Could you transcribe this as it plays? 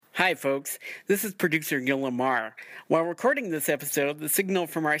Hi, folks. This is producer Gil Lamar. While recording this episode, the signal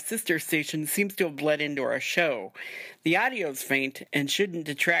from our sister station seems to have bled into our show. The audio is faint and shouldn't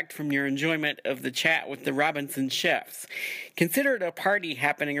detract from your enjoyment of the chat with the Robinson chefs. Consider it a party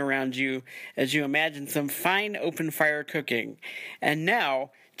happening around you as you imagine some fine open fire cooking. And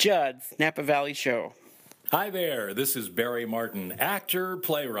now, Judd's Napa Valley Show. Hi there, this is Barry Martin, actor,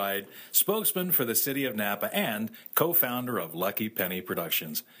 playwright, spokesman for the city of Napa, and co-founder of Lucky Penny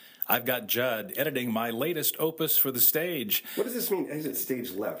Productions. I've got Judd editing my latest opus for the stage. What does this mean, exit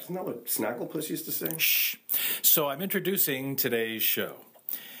stage left? Isn't that what Snagglepuss used to say? Shh. So I'm introducing today's show.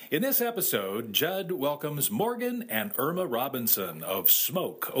 In this episode, Judd welcomes Morgan and Irma Robinson of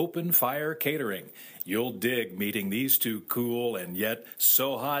Smoke Open Fire Catering. You'll dig meeting these two cool and yet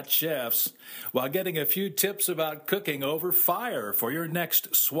so hot chefs while getting a few tips about cooking over fire for your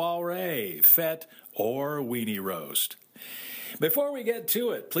next soiree, fete, or weenie roast. Before we get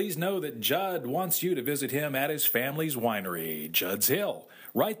to it, please know that Judd wants you to visit him at his family's winery, Judd's Hill,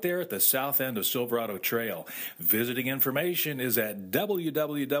 right there at the south end of Silverado Trail. Visiting information is at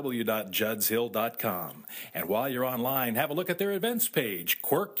www.juddshill.com. And while you're online, have a look at their events page,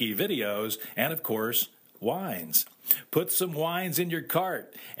 quirky videos, and of course, wines. Put some wines in your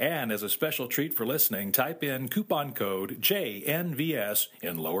cart. And as a special treat for listening, type in coupon code JNVS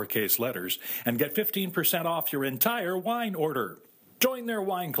in lowercase letters and get 15% off your entire wine order. Join their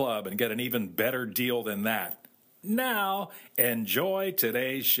wine club and get an even better deal than that. Now, enjoy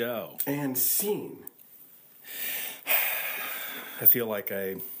today's show. And scene. I feel like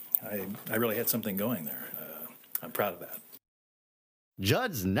I really had something going there. I'm proud of that.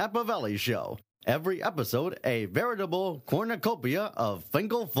 Judd's Napa Valley Show. Every episode, a veritable cornucopia of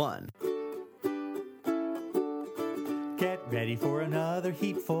Finkel fun. Get ready for another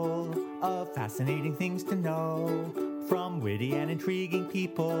heapful of fascinating things to know from witty and intriguing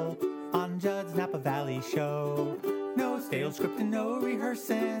people on Judd's Napa Valley Show. No stale script and no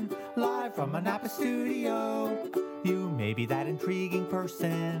rehearsing, live from a Napa studio. You may be that intriguing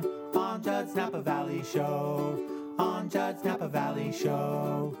person on Judd's Napa Valley Show. On Judd's Napa Valley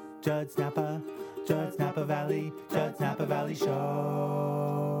Show. Judd's Napa Valley, Judd's Napa Valley Show.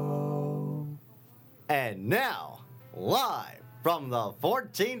 And now, live from the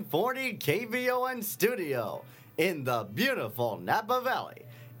 1440 KVON studio in the beautiful Napa Valley,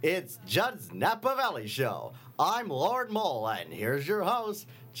 it's Judd's Napa Valley Show. I'm Lord Mole, and here's your host,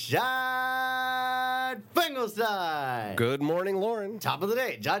 Judd Finkelstein. Good morning, Lauren. Top of the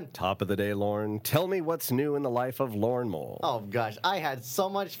day, Judd. Top of the day, Lauren. Tell me what's new in the life of Lauren Mole. Oh, gosh, I had so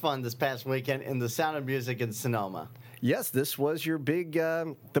much fun this past weekend in the Sound of Music in Sonoma. Yes, this was your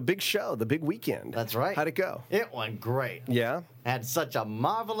the big show, the big weekend. That's right. How'd it go? It went great. Yeah? Had such a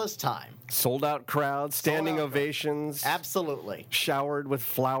marvelous time. Sold out crowd, standing Sold out crowd. ovations. Absolutely. Showered with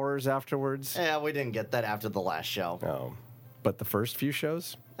flowers afterwards. Yeah, we didn't get that after the last show. Oh, but the first few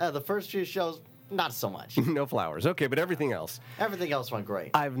shows? The first few shows, not so much. No flowers. Okay, but everything else. Everything else went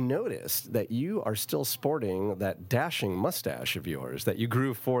great. I've noticed that you are still sporting that dashing mustache of yours that you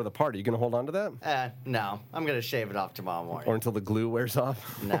grew for the party. You going to hold on to that? No. I'm going to shave it off tomorrow morning. Or until the glue wears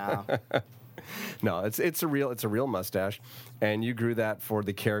off? No. No, it's a real mustache, and you grew that for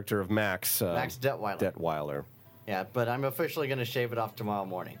the character of Max. Max Detweiler. Detweiler. Yeah, but I'm officially going to shave it off tomorrow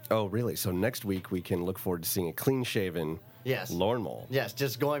morning. Oh, really? So next week we can look forward to seeing a clean-shaven Lauren Mole. Yes,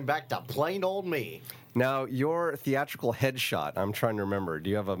 just going back to plain old me. Now, your theatrical headshot, I'm trying to remember.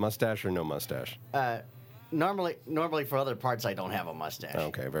 Do you have a mustache or no mustache? Normally for other parts, I don't have a mustache.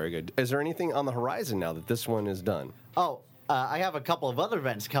 Okay, very good. Is there anything on the horizon now that this one is done? Oh, I have a couple of other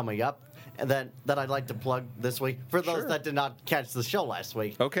events coming up that I'd like to plug this week for those that did not catch the show last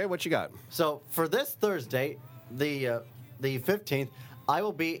week. Okay, what you got? So for this Thursday, the 15th, I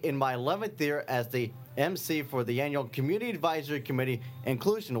will be in my 11th year as the MC for the annual Community Advisory Committee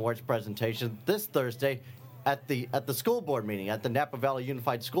Inclusion Awards presentation this Thursday at the school board meeting at the Napa Valley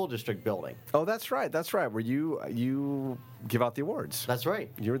Unified School District building. Oh, that's right. Where you give out the awards. That's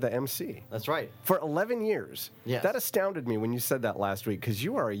right. You're the MC. That's right. For 11 years. Yes. That astounded me when you said that last week, because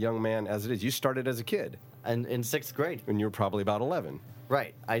you are a young man as it is. You started as a kid. And in 6th grade. When you were probably about 11.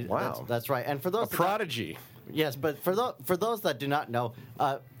 Right. Wow. That's right. And for those a prodigy. Yes, but for those that do not know,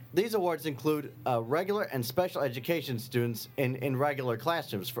 these awards include regular and special education students in regular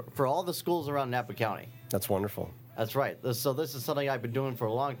classrooms for all the schools around Napa County. That's wonderful. That's right. So this is something I've been doing for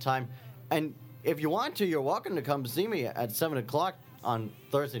a long time. And if you want to, you're welcome to come see me at 7 o'clock on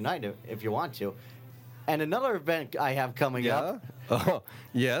Thursday night if you want to. And another event I have coming up. Oh,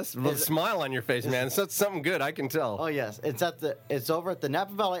 yes. Well, smile on your face, man. That's something good, I can tell. Oh yes, it's over at the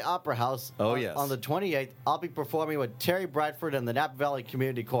Napa Valley Opera House. Oh, yes. On the 28th, I'll be performing with Terry Bradford and the Napa Valley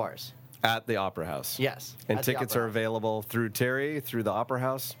Community Chorus. At the Opera House. Yes. And at the tickets Opera are available through Terry, through the Opera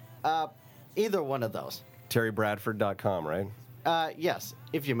House? Either one of those. TerryBradford.com, right? Yes,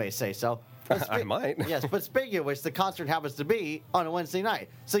 if you may say so. I might. Yes, but speaking of which, the concert happens to be on a Wednesday night,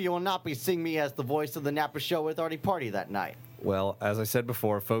 so you will not be seeing me as the voice of the Napa Show with Artie Party that night. Well, as I said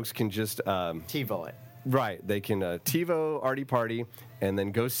before, folks can just... TiVo it. Right. They can TiVo Artie Party and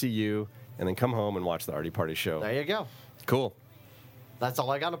then go see you and then come home and watch the Artie Party show. There you go. Cool. That's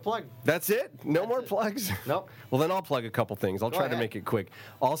all I got to plug. That's it? No That's more it. plugs? Nope. Well, then I'll plug a couple things. I'll Go try to ahead. make it quick.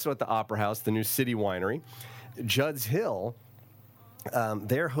 Also at the Opera House, the new City Winery, Judd's Hill,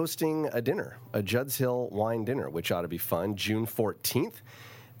 they're hosting a dinner, a Judd's Hill wine dinner, which ought to be fun, June 14th.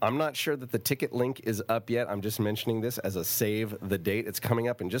 I'm not sure that the ticket link is up yet. I'm just mentioning this as a save the date. It's coming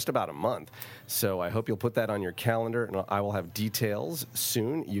up in just about a month. So I hope you'll put that on your calendar, and I will have details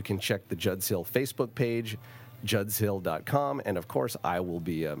soon. You can check the Judd's Hill Facebook page, juddshill.com, and of course, I will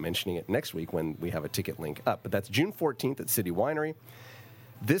be mentioning it next week when we have a ticket link up. But that's June 14th at City Winery.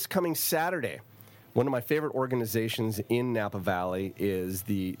 This coming Saturday, one of my favorite organizations in Napa Valley is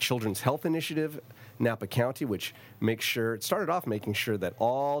the Children's Health Initiative, Napa County, which started off making sure that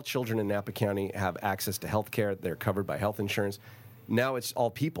all children in Napa County have access to health care. They're covered by health insurance. Now it's all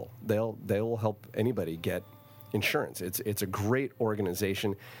people. They'll help anybody get insurance. It's a great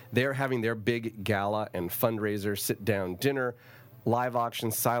organization. They're having their big gala and fundraiser, sit-down dinner, live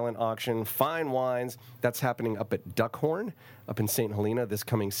auction, silent auction, fine wines. That's happening up at Duckhorn, up in St. Helena, this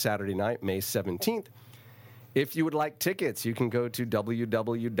coming Saturday night, May 17th. If you would like tickets, you can go to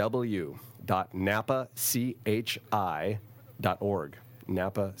www.napachi.org,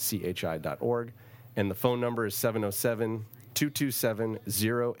 napachi.org, and the phone number is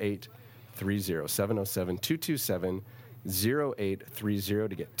 707-227-0830, 707-227-0830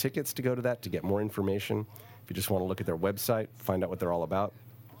 to get tickets to go to that, to get more information. If you just want to look at their website, find out what they're all about,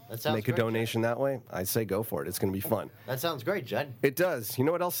 That sounds make a great, donation that way, I say go for it. It's going to be fun. That sounds great, Judd. It does. You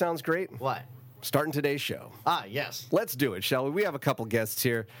know what else sounds great? What? Starting today's show. Ah, yes. Let's do it, shall we? We have a couple guests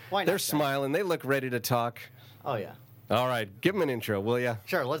here. Why not, They're John? smiling. They look ready to talk. Oh, yeah. All right. Give them an intro, will ya?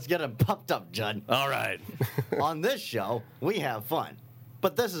 Sure, let's get them pumped up, Judd. All right. On this show, we have fun.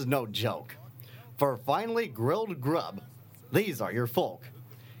 But this is no joke. For finely grilled grub, these are your folk.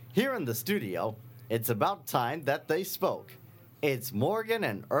 Here in the studio, it's about time that they spoke. It's Morgan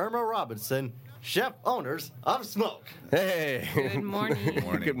and Irma Robinson, chef owners of Smoke. Hey. Good morning.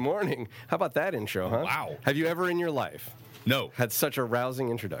 Good morning. How about that intro, huh? Wow. Have you ever in your life No, had such a rousing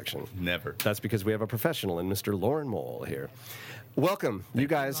introduction? never. That's because we have a professional in Mr. Lauren Mole here. Welcome. You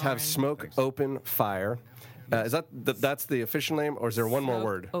guys have Lauren. Smoke Open Fire. Is that's the official name, or is there one more Smoke,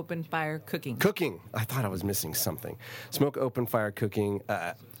 word? Open fire cooking. Cooking. I thought I was missing something. Smoke Open Fire Cooking.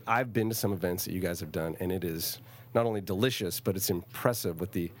 I've been to some events that you guys have done, and it is not only delicious, but it's impressive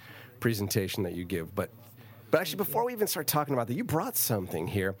with the presentation that you give. But actually, before we even start talking about that, you brought something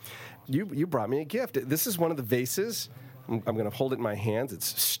here. You brought me a gift. This is one of the vases. I'm going to hold it in my hands.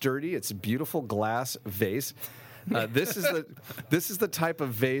 It's sturdy. It's a beautiful glass vase. This is the type of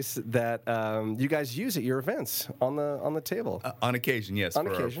vase that you guys use at your events on the table. On occasion, yes. On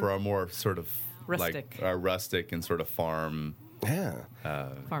occasion. For our more sort of Rustic. like our rustic and sort of farm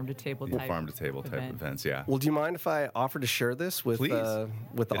Farm to table type. farm to table type event. events. Yeah. Well, do you mind if I offer to share this with Please. the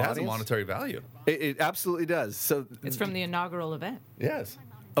It audience? has a monetary value. It absolutely does. So It's from the inaugural event. Yes.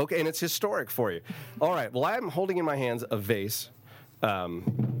 okay, and it's historic for you. All right. Well, I'm holding in my hands a vase,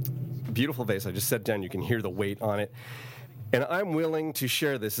 beautiful vase. I just set down. You can hear the weight on it, and I'm willing to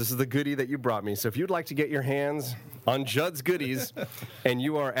share this. This is the goodie that you brought me. So if you'd like to get your hands on Judd's goodies, and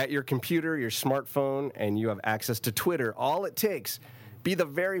you are at your computer, your smartphone, and you have access to Twitter, all it takes, be the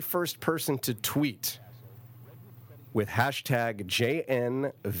very first person to tweet with hashtag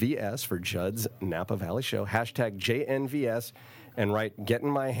JNVS for Judd's Napa Valley Show, hashtag JNVS, and write "getting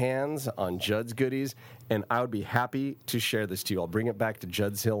my hands on Judd's goodies," and I would be happy to share this to you. I'll bring it back to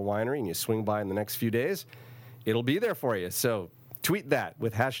Judd's Hill Winery, and you swing by in the next few days. It'll be there for you. So tweet that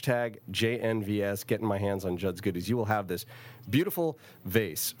with hashtag JNVS, getting my hands on Judd's goodies. You will have this beautiful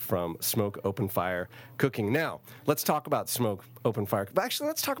vase from Smoke Open Fire Cooking. Now, let's talk about Smoke Open Fire. But actually,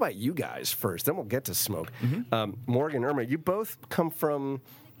 let's talk about you guys first. Then we'll get to Smoke. Morgan, Irma, you both come from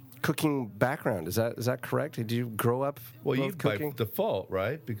cooking background. Is that correct? Did you grow up Well, you both cooking? by default,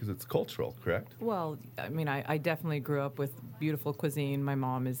 right? Because it's cultural, correct? Well, I mean, I definitely grew up with beautiful cuisine. My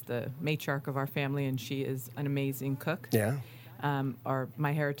mom is the matriarch of our family, and she is an amazing cook. Yeah.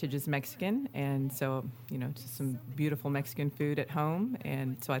 my heritage is Mexican, and so just some beautiful Mexican food at home,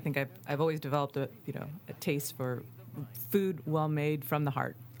 and so I think I've always developed a taste for food well made from the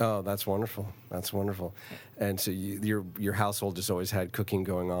heart. Oh, that's wonderful. That's wonderful. And so your household just always had cooking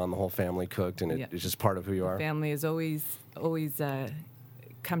going on. The whole family cooked, and it's just part of who you are. Family has always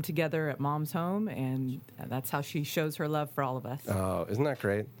come together at Mom's home, and that's how she shows her love for all of us. Oh, isn't that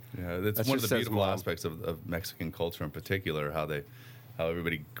great? Yeah, that's That one of just the says beautiful mom. aspects of Mexican culture in particular, how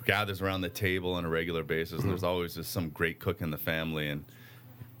everybody gathers around the table on a regular basis, and there's always just some great cook in the family,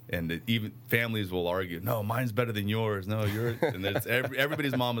 and even families will argue, no, mine's better than yours. No, yours. And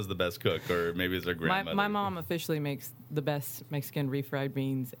everybody's mom is the best cook, or maybe it's their grandmother. My mom officially makes the best Mexican refried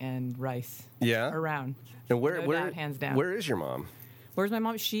beans and rice around. And No doubt, hands down. Where is your mom? Where's my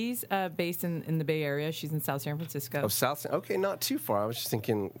mom? She's based in the Bay Area. She's in South San Francisco. Of South. Okay, not too far. I was just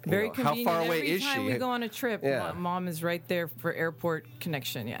thinking, Very how convenient. far away Every is time she? we go on a trip, Yeah. Mom is right there for airport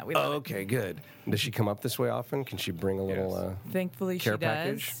connection. Yeah, we love it. Okay, good. Does she come up this way often? Can she bring a little? Thankfully, care she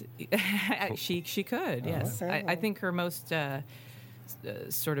does. she could. Yes, Okay. I think her most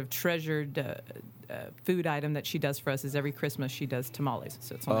sort of treasured food item that she does for us is every Christmas she does tamales.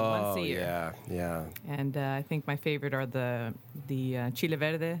 So it's only once a year. Yeah. And I think my favorite are the chile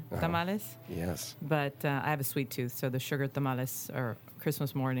verde tamales. Yes. But I have a sweet tooth, so the sugar tamales or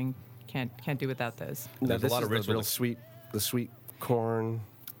Christmas morning can't do without those. Now, There's a this lot is of the ritual real sweet, the sweet corn.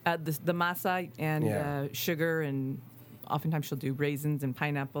 The masa and Yeah. sugar, and oftentimes she'll do raisins and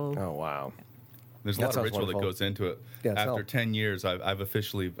pineapple. Oh wow. There's a That lot of sounds ritual wonderful. that goes into it. Yeah, After tell. 10 years, I've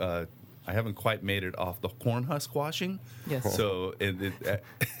officially, I haven't quite made it off the corn husk washing. Yes. So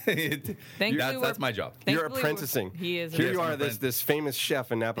Thankfully, that's my job. You're Thankfully, apprenticing. He is. Here Yes, you my are, this friend. this famous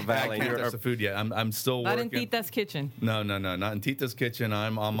chef in Napa I Valley. can't You're touch the food yet. I'm still Not working. in Tita's kitchen. No, not in Tita's kitchen.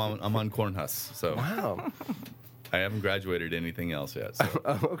 I'm on corn husks. So wow. I haven't graduated anything else yet. So.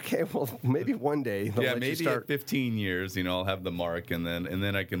 Okay, well maybe one day. They'll Yeah, let you maybe start. at 15 years, I'll have the mark, and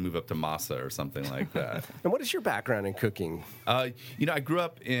then I can move up to masa or something like that. And what is your background in cooking? I grew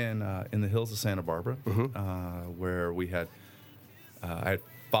up in the hills of Santa Barbara, where we had I had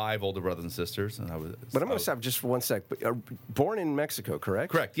 5 older brothers and sisters, and I was. But I'm going to stop just for one sec. But, born in Mexico,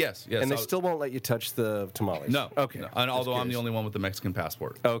 correct? Correct. Yes. And they still won't let you touch the tamales. No. Okay. No. And although Just I'm the curious. only one with the Mexican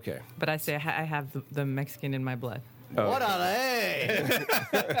passport. Okay. But I say I have the Mexican in my blood. What on hey?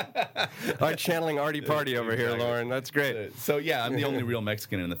 All right, channeling Artie Party over here, Exactly. Lauren. That's great. So yeah, I'm the only real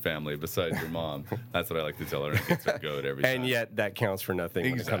Mexican in the family besides your mom. That's what I like to tell her. And it gets her goat every time. And yet that counts for nothing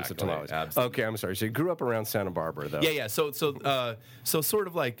when it comes to Exactly. tamales. Absolutely. Okay, I'm sorry. So you grew up around Santa Barbara, though. Yeah. So sort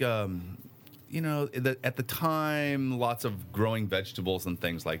of like, at the time, lots of growing vegetables and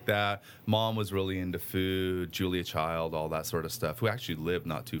things like that. Mom was really into food, Julia Child, all that sort of stuff, who actually lived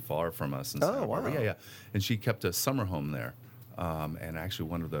not too far from us in Santa Barbara. wow. Yeah. And she kept a summer home there. And actually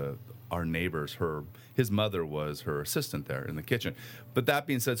one of our neighbors, his mother was her assistant there in the kitchen. But that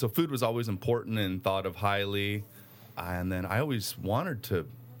being said, so food was always important and thought of highly. And then I always wanted to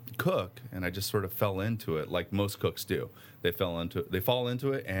cook, and I just sort of fell into it like most cooks do. They fall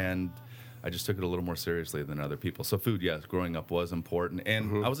into it, and I just took it a little more seriously than other people. So food, yes, growing up was important.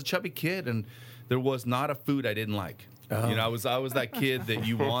 And I was a chubby kid, and there was not a food I didn't like. I was that kid that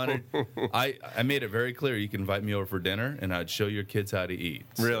you wanted. I made it very clear. You can invite me over for dinner, and I'd show your kids how to eat.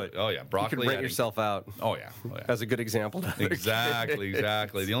 So- Really? oh yeah, broccoli. You could rent yourself out. Oh yeah. As a good example. to other Exactly.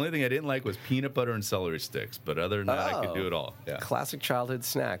 kids. The only thing I didn't like was peanut butter and celery sticks, but other than that, I could do it all. Yeah. Classic childhood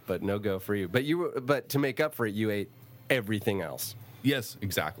snack, but no go for you. But to make up for it, you ate everything else. Yes,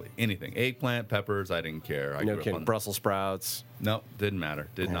 exactly. Anything. Eggplant, peppers, I didn't care. I No grew up kidding. on Brussels sprouts. No, didn't matter.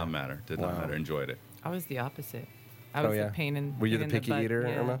 Did not matter. Did not Wow. matter. Enjoyed it. I was the opposite. I Oh, was yeah? the pain in. Were you pain the in picky butt. eater,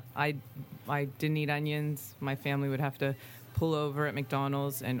 Yeah. Irma? I didn't eat onions. My family would have to pull over at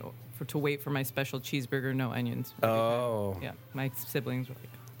McDonald's and to wait for my special cheeseburger, no onions. Oh. Yeah, my siblings were like,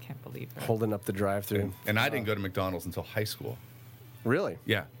 can't believe her. Holding up the drive-through. And I didn't go to McDonald's until high school. Really?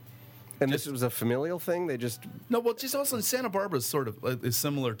 Yeah. And this was a familial thing? They just... No, well, just also in Santa Barbara is sort of is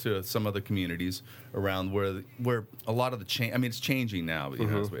similar to some other communities around where a lot of the change. I mean, it's changing now,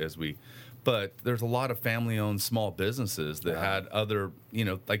 as we. But there's a lot of family-owned small businesses that had other,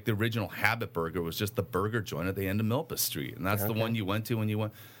 like the original Habit Burger was just the burger joint at the end of Milpa Street, and that's the one you went to when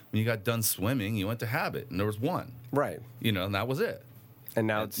you got done swimming. You went to Habit, and there was one, Right. and that was it. And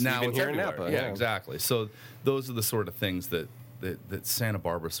now it's even here in everywhere. Napa. Yeah, exactly. So those are the sort of things that Santa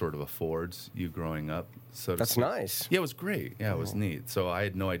Barbara sort of affords you growing up. So to That's speak. nice. Yeah, it was great. Yeah, it was neat. So I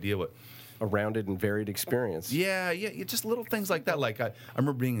had no idea what. A rounded and varied experience. Yeah, just little things like that. Like I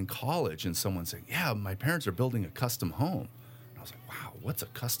remember being in college and someone saying, "Yeah, my parents are building a custom home." And I was like, "Wow, what's a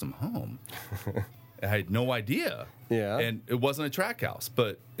custom home?" I had no idea. Yeah. And it wasn't a track house,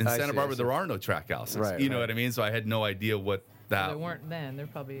 but in I Santa see, Barbara I see. there are no track houses. Right, You know right. what I mean? So I had no idea what that. There weren't then. There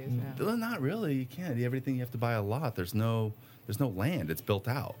probably is now. Well, not really. You can't. Everything you have to buy a lot. There's no land. It's built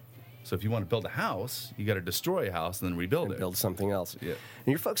out. So if you want to build a house, you got to destroy a house and then rebuild And it. build something else. Yeah. And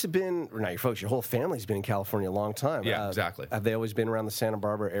your folks have been, or not your folks, your whole family's been in California a long time. Yeah, exactly. Have they always been around the Santa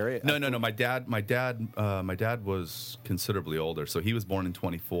Barbara area? No. My dad was considerably older, so he was born in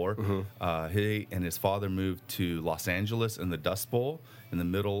 24. Mm-hmm. He and his father moved to Los Angeles in the Dust Bowl in the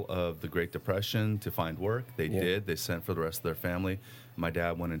middle of the Great Depression to find work. They Yeah. did. They sent for the rest of their family. My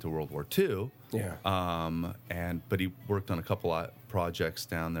dad went into World War II. Yeah. But he worked on a couple of projects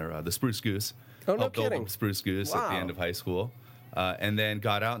down there. The Spruce Goose. Oh, no Helped build kidding. the Spruce Goose at the Wow. end of high school. And then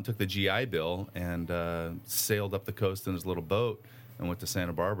got out and took the GI Bill and sailed up the coast in his little boat and went to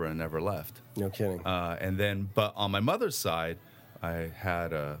Santa Barbara and never left. No kidding. But on my mother's side, I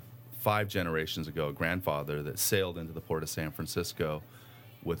had 5 generations ago a grandfather that sailed into the port of San Francisco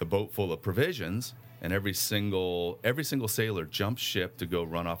with a boat full of provisions, and every single sailor jumped ship to go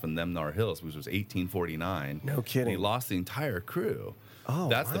run off in Nemnar Hills, which was 1849. No kidding. And he lost the entire crew. Oh,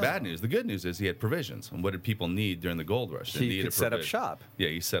 That's the wow. bad news. The good news is he had provisions. And what did people need during the gold rush? They He needed could set up provision. shop. Yeah,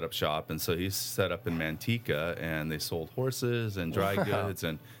 he set up shop, and so he set up in Manteca, and they sold horses and dry Wow. goods,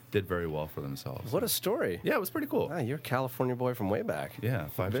 and did very well for themselves. What a story. Yeah, it was pretty cool. Ah, you're a California boy from way back. Yeah,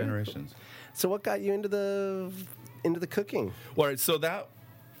 5 Very generations. So what got you into the cooking? All right, so that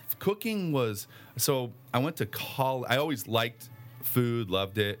cooking was, so I went to college. I always liked food,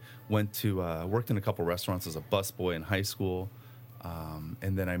 loved it. Went to worked in a couple restaurants as a busboy in high school,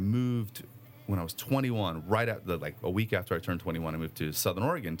 and then I moved when I was 21. Right at like a week after I turned 21, I moved to Southern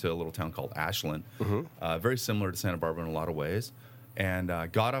Oregon to a little town called Ashland, very similar to Santa Barbara in a lot of ways. And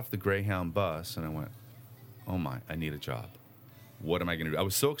got off the Greyhound bus, and I went, "Oh my, I need a job. What am I going to do?" I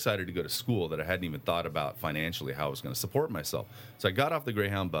was so excited to go to school that I hadn't even thought about financially how I was going to support myself. So I got off the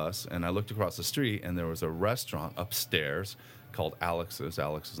Greyhound bus, and I looked across the street, and there was a restaurant upstairs called Alex's.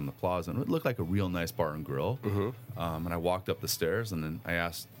 Alex is in the plaza, and it looked like a real nice bar and grill. And I walked up the stairs, and then I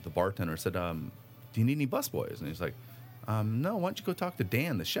asked the bartender, I said, "Do you need any busboys?" And he's like, "No, why don't you go talk to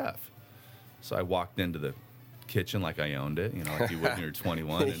Dan, the chef?" So I walked into the kitchen like I owned it, like you would when you're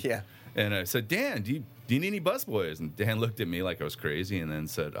 21. And, Yeah. And I said, "Dan, do you need any busboys?" And Dan looked at me like I was crazy, and then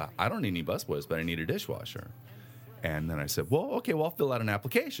said, "I don't need any busboys, but I need a dishwasher." And then I said, "Well, okay, I'll fill out an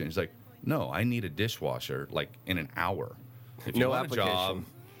application." He's like, "No, I need a dishwasher like in an hour. If you No want a job, application.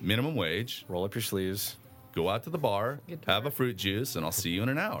 minimum wage, Roll up your sleeves. go out to the bar, Get to have a work. fruit juice, and I'll see you in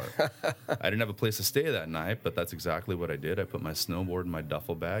an hour." I didn't have a place to stay that night, but that's exactly what I did. I put my snowboard in my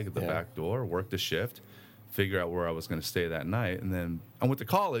duffel bag at the Yeah. back door, worked a shift, figure out where I was going to stay that night, and then I went to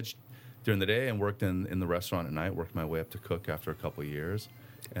college during the day and worked in the restaurant at night, worked my way up to cook after a couple of years.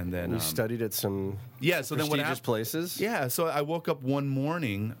 And then You studied at some yeah, so then what prestigious happened? places? Yeah, so I woke up one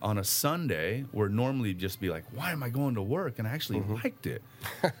morning on a Sunday where normally you'd just be like, "Why am I going to work?" And I actually liked it.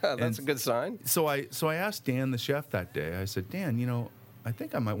 That's a good sign. So I asked Dan, the chef, that day. I said, "Dan, I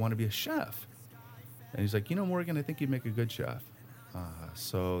think I might want to be a chef." And he's like, "Morgan, I think you'd make a good chef."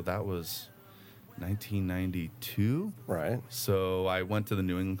 So that was 1992. Right. So I went to the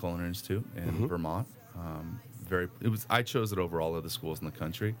New England Culinary Institute in Vermont. I chose it over all other schools in the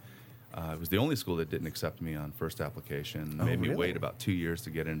country. It was the only school that didn't accept me on first application. Made me really? wait about 2 years to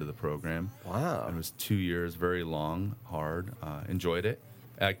get into the program. Wow. It was 2 years, very long, hard. Enjoyed it.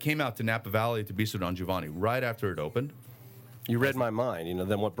 I came out to Napa Valley to Bistro Don Giovanni right after it opened. You read my mind,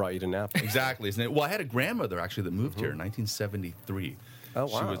 then what brought you to Napa? Exactly. Isn't it? Well, I had a grandmother actually that moved here in 1973. Oh,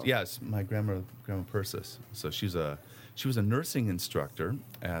 She wow. was, yes, my grandma Persis. So she was a nursing instructor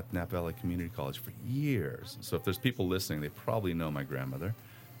at Napa Valley Community College for years. So if there's people listening, they probably know my grandmother.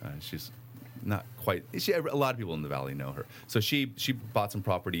 She's not quite. A lot of people in the valley know her. So she bought some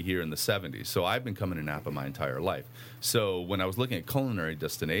property here in the 70s. So I've been coming to Napa my entire life. So when I was looking at culinary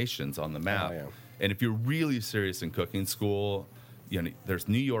destinations on the map, yeah. and if you're really serious in cooking school, there's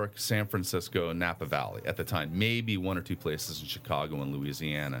New York, San Francisco, and Napa Valley at the time. Maybe 1 or 2 places in Chicago and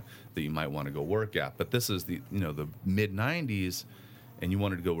Louisiana that you might want to go work at. But this is the mid 90s, and you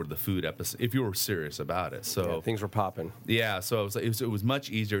wanted to go where the food episode if you were serious about it. So Yeah, things were popping. yeah, so it was much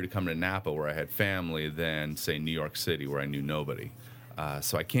easier to come to Napa where I had family than say New York City where I knew nobody.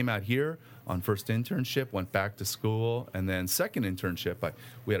 So I came out here on first internship, went back to school, and then second internship,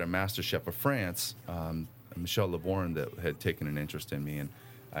 we had a master chef of France, Michel Leborn, that had taken an interest in me, and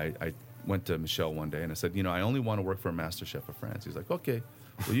I went to Michel one day and I said, I only want to work for a master chef of France. He's like, "Okay,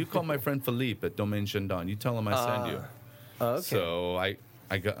 well, you call my friend Philippe at Domaine Chandon. You tell him I send you." Okay. So I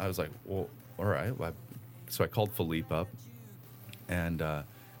was like, "Well, all right." So I called Philippe up, and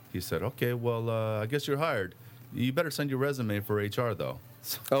he said, okay, well, I guess you're hired. You better send your resume for HR, though.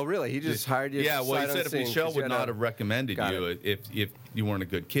 Oh, really? He just hired you? Yeah, well, he sight said unseen, Michelle 'cause would had not a- have recommended Got you it. if you weren't a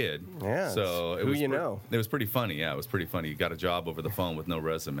good kid. Yeah, So it's who you know. It was pretty funny. Yeah, it was pretty funny. You got a job over the phone with no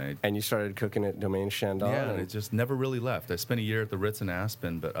resume. And you started cooking at Domaine Chandon. Yeah, and it just never really left. I spent a year at the Ritz in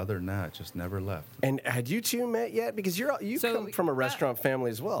Aspen, but other than that, it just never left. And had you two met yet? Because you So, come from a restaurant family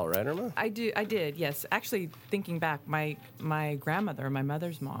as well, right, Irma? I did, yes. Actually, thinking back, my grandmother, my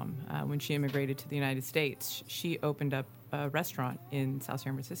mother's mom, when she immigrated to the United States, she opened up a restaurant in South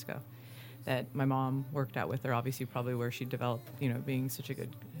San Francisco that my mom worked out with her, obviously probably where she developed, being such a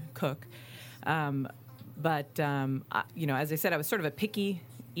good cook. But as I said, I was sort of a picky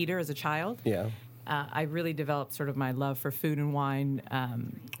eater as a child. Yeah. I really developed sort of my love for food and wine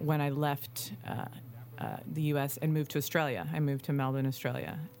when I left the U.S. and moved to Australia. I moved to Melbourne,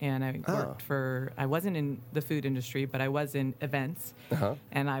 Australia, and I worked I wasn't in the food industry, but I was in events,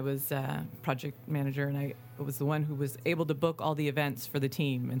 and I was project manager, and I was the one who was able to book all the events for the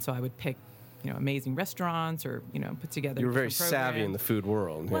team, and so I would pick amazing restaurants or, put together. You were very different savvy in programs. the food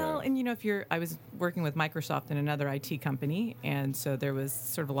world. Well, yeah. and I was working with Microsoft and another IT company, and so there was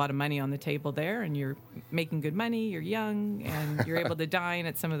sort of a lot of money on the table there, and you're making good money, you're young, and you're able to dine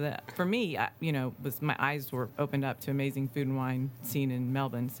at some of the. For me, my eyes were opened up to amazing food and wine scene in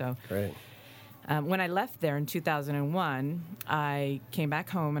Melbourne. So, Great. when I left there in 2001, I came back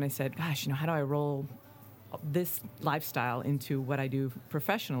home and I said, "Gosh, how do I roll this lifestyle into what I do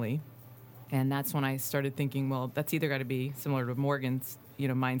professionally?" And that's when I started thinking, well, that's either got to be similar to Morgan's,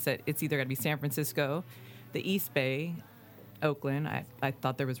 mindset. It's either got to be San Francisco, the East Bay, Oakland. I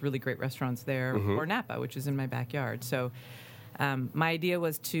thought there was really great restaurants there, or Napa, which is in my backyard. So my idea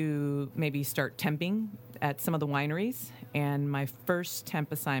was to maybe start temping at some of the wineries. And my first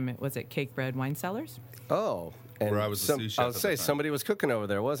temp assignment was at Cake Bread Wine Cellars. Oh. And Where I was the sous chef I would at say the time. somebody was cooking over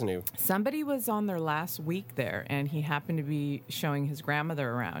there, wasn't he? Somebody was on their last week there, and he happened to be showing his grandmother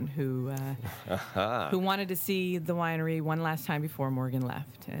around, who wanted to see the winery one last time before Morgan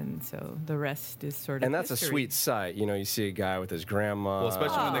left, and so the rest is sort of. And that's history. a sweet sight. You see a guy with his grandma. Well,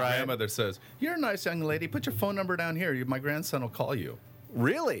 especially when the Right. grandmother says, "You're a nice young lady. Put your phone number down here. My grandson will call you."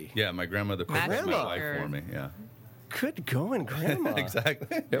 Really? Yeah, my grandmother put that in my life Matchmaker. for me. Yeah, Good going, grandma.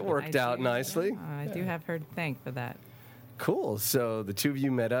 exactly. It worked out nicely. I do have her to thank for that. Cool. So the two of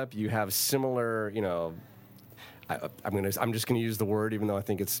you met up. You have similar, I'm just gonna use the word, even though I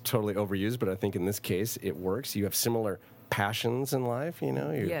think it's totally overused, but I think in this case it works. You have similar passions in life.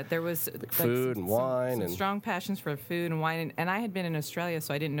 Yeah, there was food and wine some and- strong passions for food and wine, and I had been in Australia,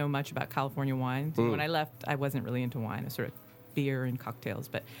 so I didn't know much about California wines. When I left, I wasn't really into wine. I was sort of beer and cocktails,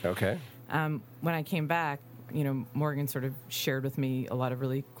 but Okay. when I came back, Morgan sort of shared with me a lot of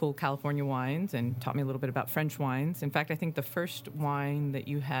really cool California wines and taught me a little bit about French wines. In fact, I think the first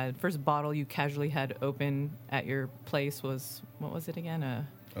bottle you casually had open at your place was, what was it again?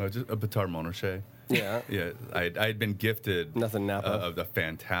 Just a Batard Montrachet. Yeah. Yeah, I'd been gifted Nothing Napa. of a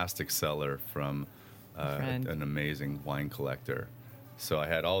fantastic cellar from friend. an amazing wine collector. So I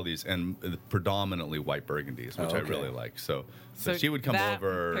had all these, and predominantly white Burgundies, which I okay. really like. So So she would come that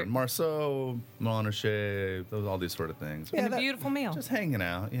over, per- Marceau, Montrachet, all these sort of things. And a beautiful meal. Just hanging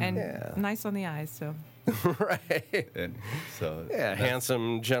out. And Yeah. nice on the eyes, so. Right. And so Yeah,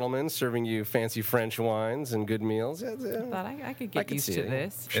 handsome gentleman serving you fancy French wines and good meals. Yeah, Thought I could get could used see to it.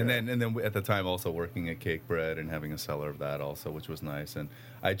 this. And then at the time also working at Cake Bread and having a cellar of that also, which was nice. And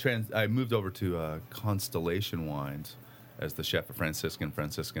I moved over to Constellation Wines as the chef of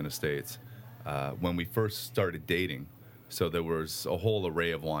Franciscan Estates when we first started dating. So there was a whole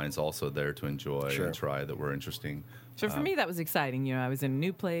array of wines also there to enjoy Sure. and try that were interesting. So for me, that was exciting. I was in a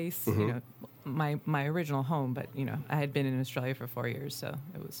new place, my original home, but I had been in Australia for 4 years, so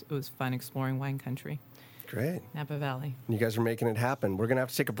it was fun exploring wine country, Great. Napa Valley. You guys are making it happen. We're going to have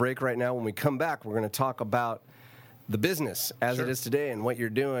to take a break right now. When we come back, we're going to talk about the business as it is today and what you're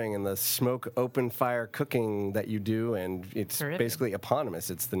doing and the smoke open fire cooking that you do. And it's Terrific. basically eponymous.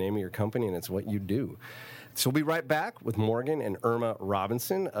 It's the name of your company and it's what you do. So we'll be right back with Morgan and Irma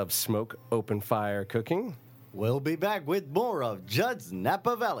Robinson of Smoke Open Fire Cooking. We'll be back with more of Judd's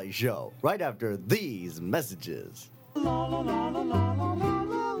Napa Valley Show right after these messages.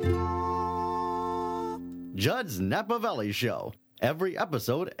 Judd's Napa Valley Show. Every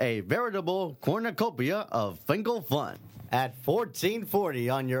episode, a veritable cornucopia of Finkel fun. At 1440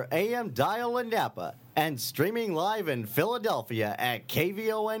 on your AM dial in Napa and streaming live in Philadelphia at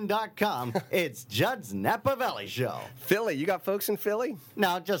KVON.com, it's Judd's Napa Valley Show. Philly, you got folks in Philly?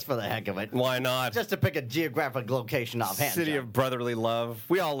 Now, just for the heck of it. Why not? Just to pick a geographic location offhand. City Judd. of brotherly love.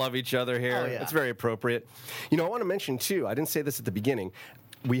 We all love each other here. Oh, yeah. It's very appropriate. I want to mention, too, I didn't say this at the beginning.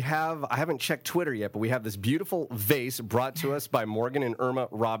 I haven't checked Twitter yet, but we have this beautiful vase brought to us by Morgan and Irma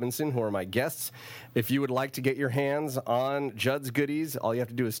Robinson, who are my guests. If you would like to get your hands on Judd's goodies, all you have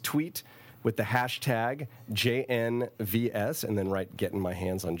to do is tweet with the hashtag JNVS and then write "getting my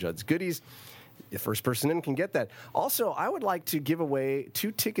hands on Judd's goodies." The first person in can get that. Also, I would like to give away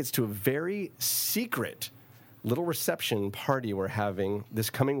 2 tickets to a very secret little reception party we're having this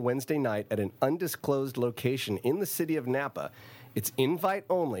coming Wednesday night at an undisclosed location in the city of Napa. It's invite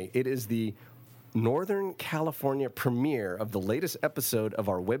only. It is the Northern California premiere of the latest episode of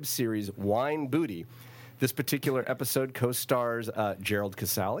our web series Wine Booty. This particular episode co-stars Gerald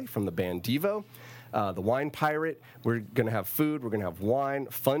Casale from the band Devo, the Wine Pirate. We're going to have food. We're going to have wine,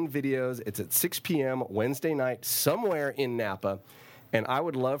 fun videos. It's at 6 p.m. Wednesday night somewhere in Napa. And I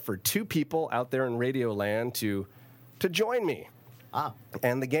would love for 2 people out there in Radio Land to join me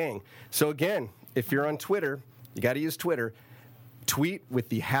and the gang. So again, if you're on Twitter, you got to use Twitter. Tweet with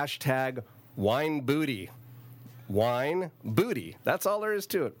the hashtag WineBooty. Wine Booty. That's all there is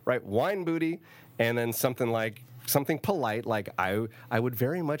to it, right? Wine Booty, and then something polite like I would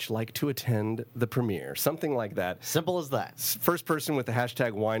very much like to attend the premiere. Something like that. Simple as that. First person with the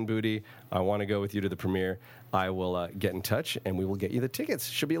hashtag WineBooty, I want to go with you to the premiere. I will get in touch, and we will get you the tickets.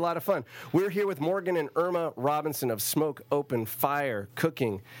 Should be a lot of fun. We're here with Morgan and Irma Robinson of Smoke Open Fire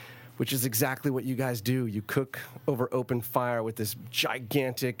Cooking, which is exactly what you guys do. You cook over open fire with this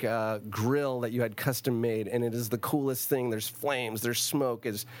gigantic grill that you had custom made, and it is the coolest thing. There's flames, there's smoke,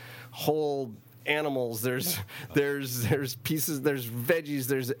 there's whole animals, there's pieces, there's veggies,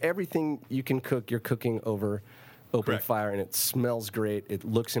 there's everything you can cook. You're cooking over open fire, and it smells great. It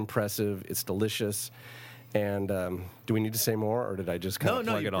looks impressive. It's delicious. And do we need to say more, or did I just kind of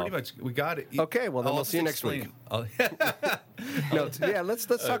plug it off? No, pretty much. We got it. Okay, well, then we'll see you next week. Let's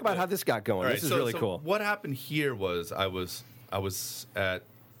talk about how this got going. Right, this is really cool. What happened here was I was at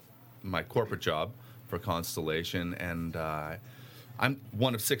my corporate job for Constellation, and I'm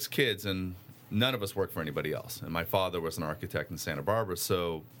one of 6 kids, and none of us work for anybody else. And my father was an architect in Santa Barbara,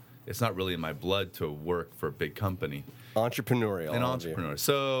 so it's not really in my blood to work for a big company. Entrepreneurial. An entrepreneur.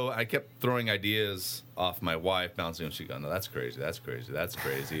 So I kept throwing ideas off my wife, bouncing, and she'd go, "No, that's crazy, that's crazy, that's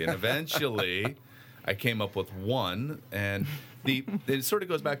crazy." And eventually I came up with one, and it sort of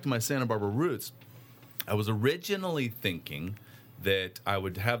goes back to my Santa Barbara roots. I was originally thinking that I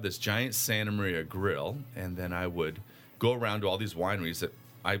would have this giant Santa Maria grill, and then I would go around to all these wineries that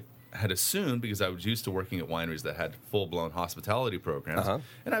I had assumed, because I was used to working at wineries that had full-blown hospitality programs,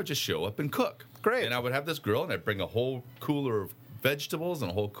 and I would just show up and cook. Great. And I would have this grill, and I'd bring a whole cooler of vegetables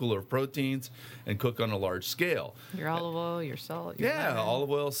and a whole cooler of proteins and cook on a large scale. Your olive oil, your salt. Your Yeah, lemon. olive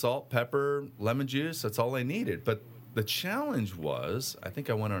oil, salt, pepper, lemon juice. That's all I needed. But the challenge was, I think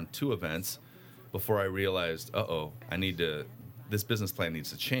I went on 2 events before I realized, this business plan needs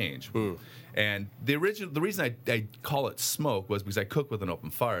to change. And the reason I call it smoke was because I cook with an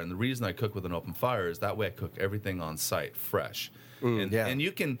open fire, and the reason I cook with an open fire is that way I cook everything on site, fresh. And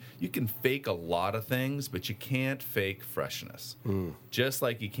you can fake a lot of things, but you can't fake freshness. Just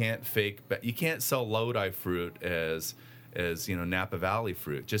like you can't sell Lodi fruit as Napa Valley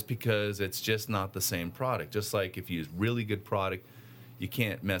fruit, just because it's just not the same product. Just like if you use really good product, you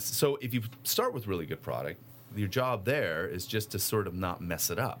can't mess. So if you start with really good product, your job there is just to sort of not mess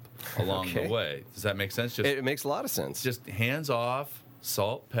it up along the way. Does that make sense? It makes a lot of sense. Just hands off,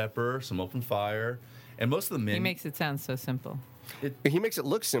 salt, pepper, some open fire, and most of the men. He makes it sound so simple. He makes it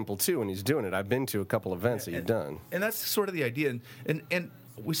look simple too when he's doing it. I've been to a couple events that you've done, and that's sort of the idea. And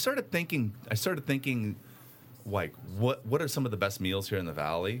we started thinking. I started thinking, like, what are some of the best meals here in the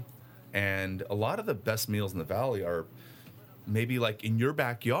Valley? And a lot of the best meals in the Valley are maybe like in your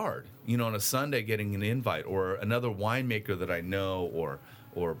backyard, on a Sunday getting an invite, or another winemaker that I know,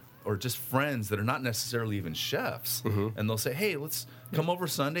 or just friends that are not necessarily even chefs. And they'll say, "Hey, let's come over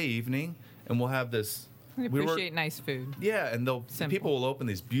Sunday evening and we'll have this." We appreciate nice food. Yeah, and people will open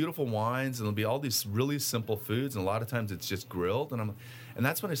these beautiful wines, and there'll be all these really simple foods, and a lot of times it's just grilled. And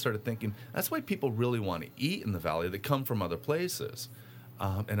that's when I started thinking, that's why people really want to eat in the Valley that come from other places.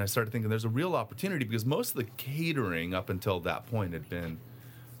 And I started thinking there's a real opportunity, because most of the catering up until that point had been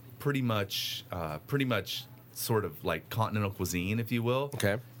pretty much sort of like continental cuisine, if you will.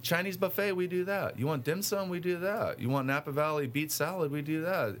 Okay. Chinese buffet, we do that. You want dim sum, we do that. You want Napa Valley beet salad, we do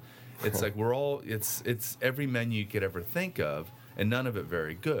that. It's like it's every menu you could ever think of, and none of it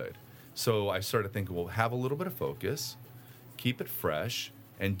very good. So I started thinking, well, have a little bit of focus, keep it fresh,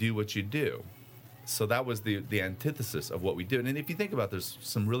 and do what you do. So that was the antithesis of what we do. And if you think about it, there's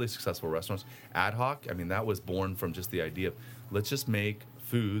some really successful restaurants. Ad Hoc, I mean, that was born from just the idea of let's just make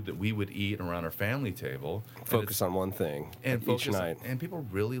food that we would eat around our family table. Focus on one thing and each night. And people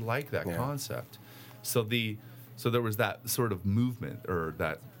really like that Yeah. concept. So there was that sort of movement, or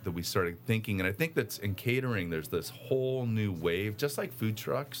that we started thinking, and I think that's in catering. There's this whole new wave, just like food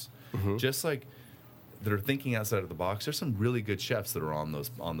trucks, just like that are thinking outside of the box. There's some really good chefs that are on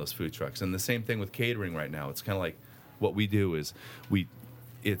those food trucks, and the same thing with catering right now. It's kind of like what we do is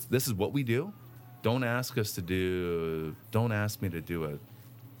this is what we do. Don't ask me to do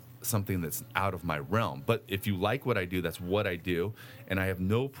something that's out of my realm. But if you like what I do, that's what I do, and I have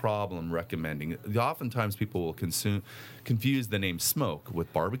no problem recommending it. Oftentimes people will confuse the name smoke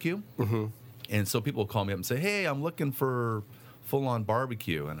with barbecue, and so people will call me up and say, "Hey, I'm looking for full-on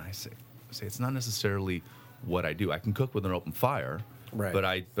barbecue," and I say it's not necessarily what I do. I can cook with an open fire.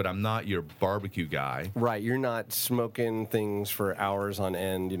 Right. But I'm not your barbecue guy. Right, you're not smoking things for hours on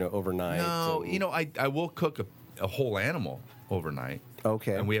end, overnight. No, I will cook a whole animal overnight.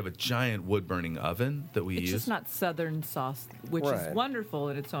 Okay. And we have a giant wood-burning oven that we use. It's just not Southern sauce, which Right. is wonderful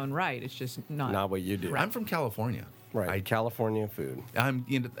in its own right. It's just Not what you do. I'm from California. Right, California food.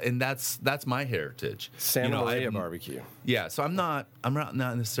 And that's my heritage. Santa Maria barbecue. Yeah, so I'm not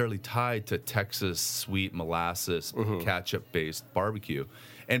necessarily tied to Texas sweet molasses ketchup-based barbecue.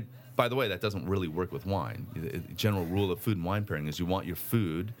 And by the way, that doesn't really work with wine. The general rule of food and wine pairing is you don't want your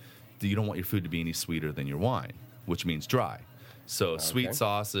food to be any sweeter than your wine, which means dry. So sweet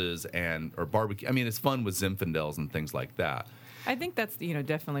sauces or barbecue. I mean, it's fun with Zinfandels and things like that. I think that's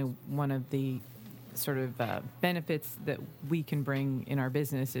definitely one of the sort of benefits that we can bring in our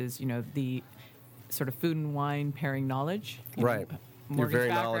business is the sort of food and wine pairing knowledge. Right. You're Morgan's very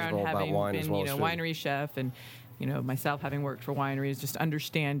background, knowledgeable about having wine been, as well as food. winery chef, and myself having worked for wineries, just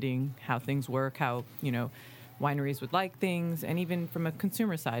understanding how things work, how wineries would like things, and even from a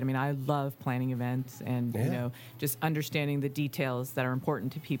consumer side. I mean, I love planning events and just understanding the details that are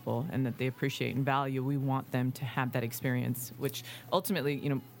important to people and that they appreciate and value. We want them to have that experience, which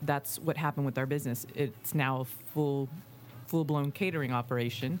ultimately, that's what happened with our business. It's now a full-blown catering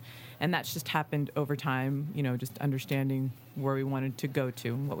operation, and that's just happened over time. Just understanding where we wanted to go to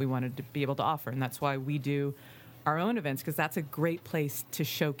and what we wanted to be able to offer, and that's why we do our own events, because that's a great place to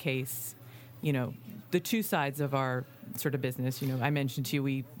showcase the two sides of our sort of business. I mentioned to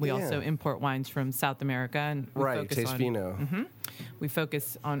you, we also import wines from South America, and we focus Taste on Vino. We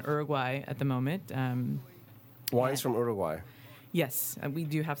focus on Uruguay at the moment. Wines from Uruguay. Yes, we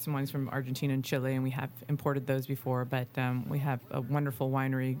do have some wines from Argentina and Chile, and we have imported those before. But we have a wonderful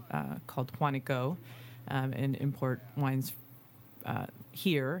winery called Juanico, and import wines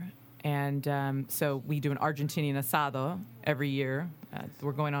here. And so we do an Argentinian asado every year.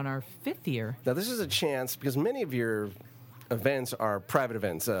 We're going on our 5th year. Now, this is a chance, because many of your events are private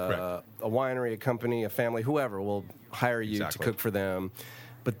events. A winery, a company, a family, whoever will hire you to cook for them.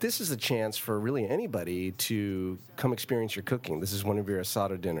 But this is a chance for really anybody to come experience your cooking. This is one of your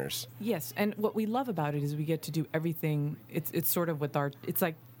asado dinners. Yes, and what we love about it is we get to do everything. It's sort of it's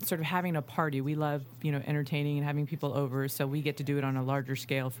like sort of having a party. We love, entertaining and having people over, so we get to do it on a larger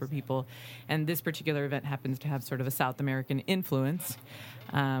scale for people. And this particular event happens to have sort of a South American influence.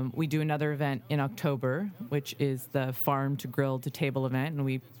 We do another event in October, which is the Farm to Grill to Table event, and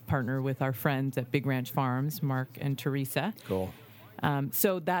we partner with our friends at Big Ranch Farms, Mark and Teresa. Cool.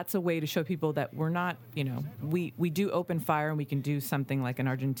 So that's a way to show people that we're not, we do open fire, and we can do something like an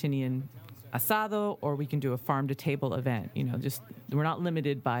Argentinian asado, or we can do a farm to table event. Just we're not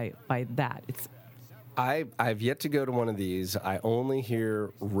limited by that. I've yet to go to one of these. I only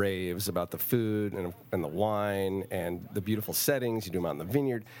hear raves about the food and the wine and the beautiful settings. You do them out in the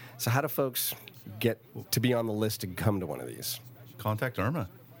vineyard. So how do folks get to be on the list to come to one of these? Contact Irma.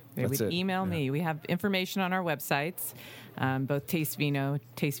 They would email me. We have information on our websites, both Taste Vino,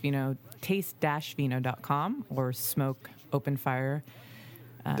 taste-vino.com, or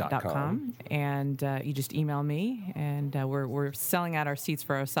smokeopenfire.com. And you just email me, and we're selling out our seats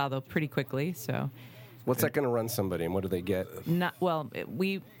for our asado pretty quickly. So, what's that going to run somebody, and what do they get?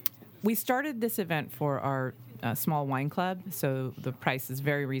 We started this event for our small wine club, so the price is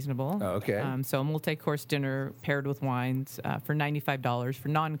very reasonable. Oh, okay. So a multi-course dinner paired with wines for $95 for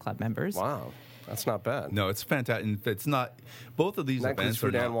non-club members. Wow, that's not bad. No, it's fantastic. And it's not. Both of these that events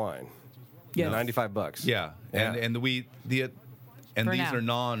food are and wine. Yeah, $95. Yeah, and these now. are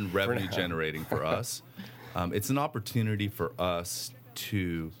non-revenue generating for us. It's an opportunity for us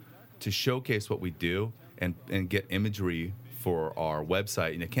to showcase what we do and get imagery for our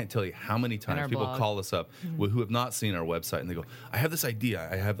website, and I can't tell you how many times our people blog. call us up who have not seen our website, and they go, I have this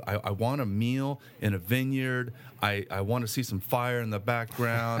idea. I want a meal in a vineyard. I want to see some fire in the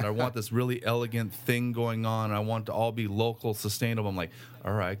background. I want this really elegant thing going on. I want to all be local, sustainable. I'm like,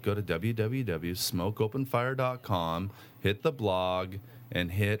 all right, go to www.smokeopenfire.com, hit the blog, and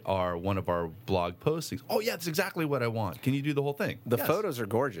hit one of our blog postings. Oh, yeah, that's exactly what I want. Can you do the whole thing? The Yes. photos are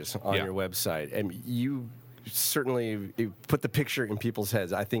gorgeous on Yeah. your website, and you certainly put the picture in people's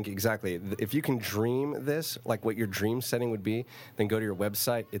heads. I think exactly. If you can dream this, like what your dream setting would be, then go to your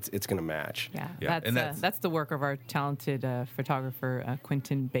website. It's going to match. Yeah, Yeah, and that's the work of our talented photographer,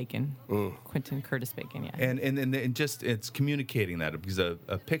 Quentin Bacon. Quentin Curtis Bacon, yeah. And just it's communicating that, because a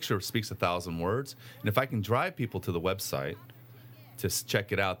picture speaks 1,000 words. And if I can drive people to the website to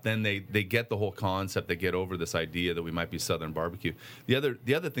check it out, then they get the whole concept. They get over this idea that we might be Southern barbecue. The other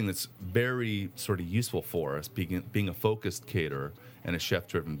thing that's very sort of useful for us, being a focused caterer and a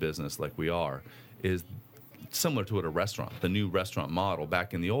chef-driven business like we are, is similar to what a restaurant, the new restaurant model.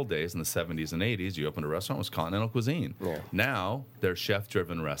 Back in the old days, in the 70s and 80s, you opened a restaurant, it was continental cuisine. Yeah. Now, they're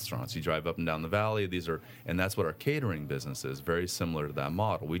chef-driven restaurants. You drive up and down the valley, and that's what our catering business is, very similar to that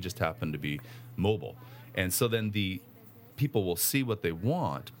model. We just happen to be mobile. And so then the people will see what they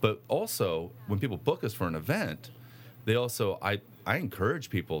want, but also when people book us for an event, they also, I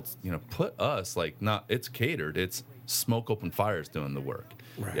encourage people to, put us, it's catered, it's Smoke Open Fires doing the work.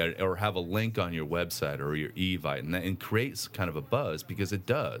 Right. Or have a link on your website or your Evite, and creates kind of a buzz, because it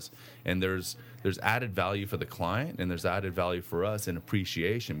does. And there's added value for the client, and there's added value for us in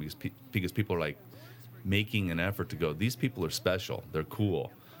appreciation, because people are like making an effort to go, these people are special, they're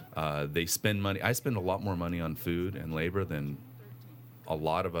cool. They spend money. I spend a lot more money on food and labor than a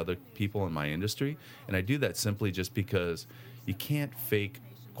lot of other people in my industry, and I do that simply just because you can't fake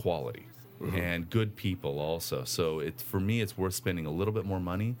quality and good people also. So for me, it's worth spending a little bit more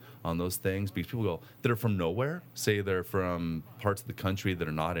money on those things, because people go that are from nowhere, say they're from parts of the country that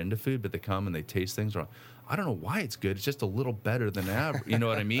are not into food, but they come and they taste things. I don't know why it's good. It's just a little better than average. You know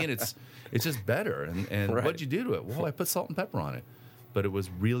what I mean? It's just better. And Right. What'd you do to it? Well, I put salt and pepper on it. But it was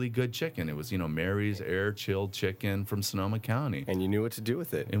really good chicken. It was, Mary's air chilled chicken from Sonoma County. And you knew what to do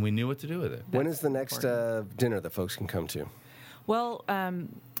with it. And we knew what to do with it. When is the next dinner that folks can come to? Well,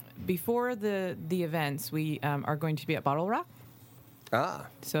 before the events, we are going to be at Bottle Rock. Ah,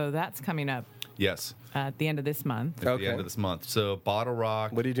 So that's coming up Yes, at the end of this month. at Okay. the end of this month. So Bottle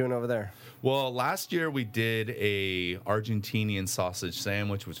Rock. what are you doing over there? Well, last year we did a Argentinian sausage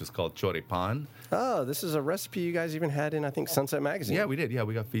sandwich, which was called choripan. Oh, this is a recipe you guys even had in, I think, Sunset Magazine. Yeah, we did. Yeah,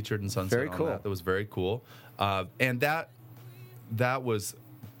 we got featured in Sunset. Very on cool. That was very cool. And that was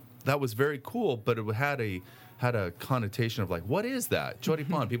very cool, but it had a connotation of like, what is that?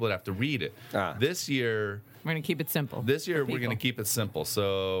 Choripan. People would have to read it. Ah. This year. We're going to keep it simple. This year for we're going to people. keep it simple.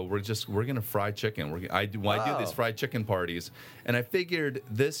 So we're going to fry chicken. I do these fried chicken parties, and I figured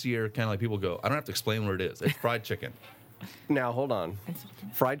this year, kind of like people go, I don't have to explain what it is. It's fried chicken. Now, hold on.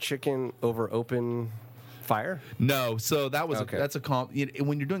 Fried chicken over open fire? No, so Okay.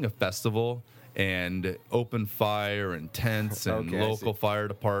 when you're doing a festival and open fire and tents and Okay, I local see. fire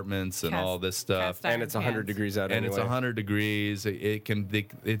departments and all this stuff. cast iron And it's 100 pans. degrees out And anyway. it's 100 degrees.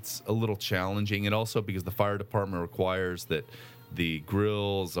 It's a little challenging, and also because the fire department requires that the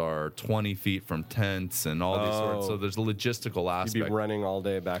grills are 20 feet from tents and all these sorts. Oh. So there's a logistical You'd aspect. be running all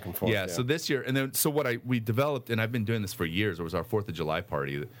day back and forth. Yeah, so this year, and then so what we developed, and I've been doing this for years. It was our 4th of July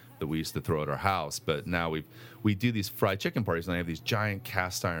party that we used to throw at our house, but now we do these fried chicken parties, and I have these giant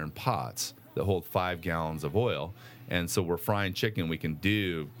cast iron pots that hold 5 gallons of oil, and so we're frying chicken. We can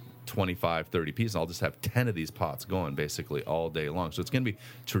do 25, 30 pieces. I'll just have 10 of these pots going basically all day long. So it's going to be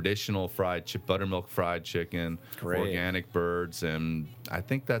traditional buttermilk fried chicken, Great. organic birds, and I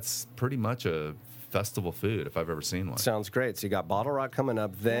think that's pretty much a festival food if I've ever seen one. Sounds great. So you got Bottle Rock coming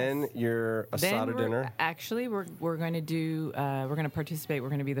up, then your asada dinner. Actually, we're going to do. We're going to participate. We're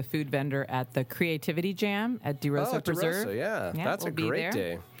going to be the food vendor at the Creativity Jam at DeRosa Oh, Preserve. DeRosa, yeah. That's we'll a be great there.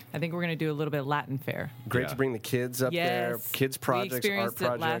 day. I think we're going to do a little bit of Latin fare. Great Yeah. to bring the kids up there. Yes, Kids projects, we experienced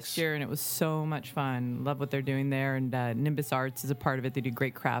art it projects. last year, and it was so much fun. Love what they're doing there, and Nimbus Arts is a part of it. They do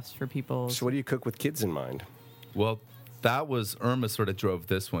great crafts for people. So what do you cook with kids in mind? Well, that was Irma sort of drove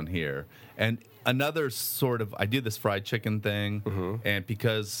this one here. And another sort of, I do this fried chicken thing, and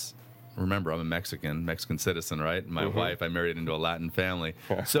because, remember, I'm a Mexican citizen, right? My wife, I married into a Latin family.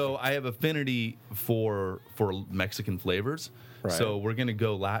 So I have affinity for Mexican flavors. Right. So we're going to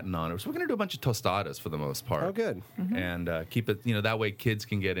go Latin on it. So we're going to do a bunch of tostadas for the most part. Oh, good. And keep it, that way kids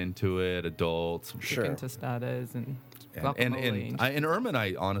can get into it, adults. Sure. Chicken tostadas and And guacamole. Irma and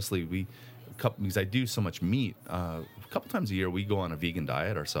I, honestly, because I do so much meat. A couple times a year, we go on a vegan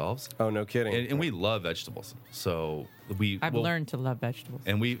diet ourselves. Oh, no kidding. And we love vegetables, so I've learned to love vegetables,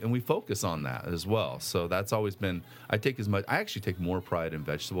 and we focus on that as well. So that's always been. I actually take more pride in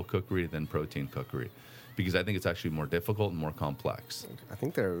vegetable cookery than protein cookery, because I think it's actually more difficult and more complex. I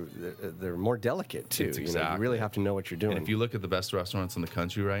think they're more delicate too. It's You exactly. really have to know what you're doing. And if you look at the best restaurants in the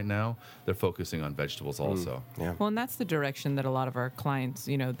country right now, they're focusing on vegetables also. yeah. Well, and that's the direction that a lot of our clients,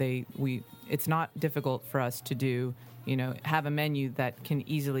 it's not difficult for us to do, have a menu that can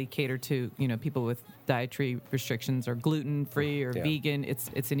easily cater to, people with dietary restrictions or gluten-free or Yeah. vegan.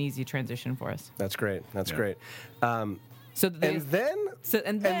 It's an easy transition for us. That's great. That's Yeah. great. So And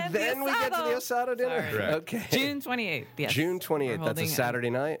then we get to the asado dinner. Sorry. Correct. Okay. June 28th, yes. June We're 28th. That's a holding Saturday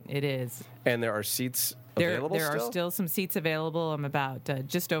night, It is. and there are seats There available are still some seats available. I'm about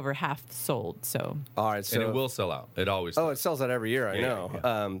just over half sold, so... All right, so And it will sell out. It always Oh, does. it sells out every year. I Yeah, know.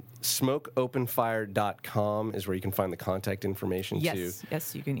 yeah. SmokeOpenFire.com is where you can find the contact information too.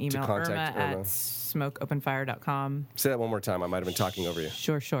 Yes, you can email contact Irma Irma. at smokeopenfire.com. Say that one more time. I might have been talking over you.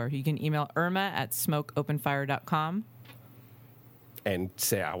 Sure. You can email Irma at smokeopenfire.com. And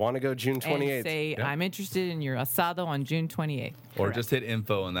say, I want to go June 28th. And say, Yeah. I'm interested in your asado on June 28th. Or Correct. just hit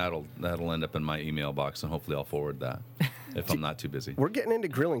info, and that'll end up in my email box, and hopefully I'll forward that if I'm not too busy. We're getting into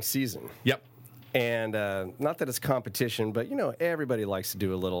grilling season. Yep. And not that it's competition, but, everybody likes to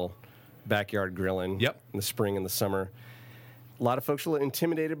do a little backyard grilling Yep. in the spring and the summer. A lot of folks are a little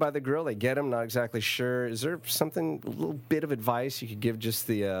intimidated by the grill. They get them, not exactly sure. Is there a little bit of advice you could give just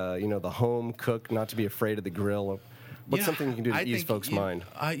the, the home cook, not to be afraid of the grill? What's something you can do to ease folks' mind?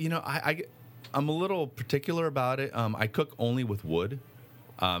 I'm a little particular about it. I cook only with wood.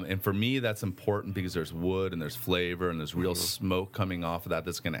 And for me, that's important because there's wood and there's flavor and there's real smoke coming off of that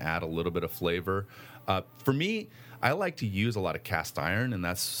that's going to add a little bit of flavor. For me, I like to use a lot of cast iron, and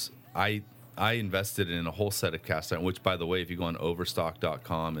I invested in a whole set of cast iron, which, by the way, if you go on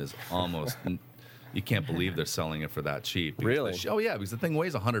overstock.com, is almost you can't believe they're selling it for that cheap. Really? Because the thing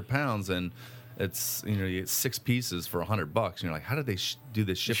weighs 100 pounds and it's you get 6 pieces for $100, and you're like, how did they do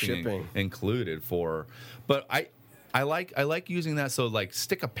this shipping included for? But I like using that. So like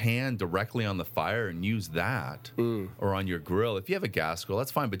stick a pan directly on the fire and use that, or on your grill. If you have a gas grill,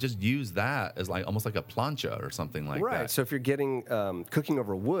 that's fine, but just use that as like almost like a plancha or something like that. Right. So if you're getting cooking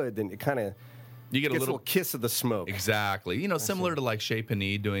over wood, then it kind of you get a gets little kiss of the smoke. Exactly. Similar to like Chez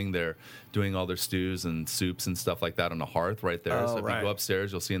Panisse doing all their stews and soups and stuff like that on the hearth right there. So if you go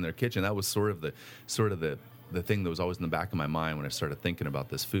upstairs, you'll see in their kitchen. That was sort of the thing that was always in the back of my mind when I started thinking about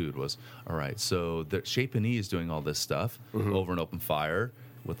this food was, all right, so Chez Panisse is doing all this stuff over an open fire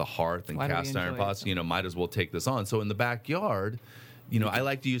with a hearth and Why do we cast iron enjoy it pots. so Might as well take this on. So in the backyard, I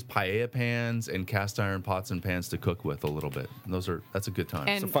like to use paella pans and cast iron pots and pans to cook with a little bit. And that's a good time.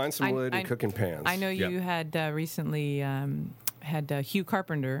 And So find some wood and cook in pans. I know you had recently had Hugh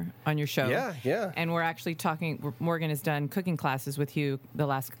Carpenter on your show. Yeah. And we're actually talking. Morgan has done cooking classes with Hugh the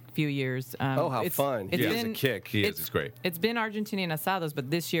last few years. How fun. He has a kick. He is. It's great. It's been Argentinian asados,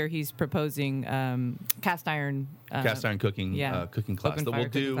 but this year he's proposing cast iron cooking cooking class Open that fire we'll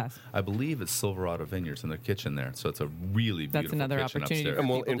do. cooking class. I believe it's Silverado Vineyards in their kitchen there. So it's a really beautiful That's another kitchen opportunity upstairs. for And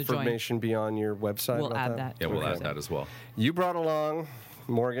will people to join. information be on your website? We'll about add that. Yeah, we'll Okay. add that as well. You brought along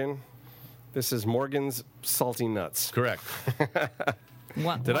Morgan. This is Morgan's Salty Nuts. Correct.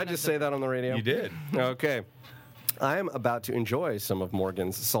 Did I just say that on the radio? You did. Okay. I'm about to enjoy some of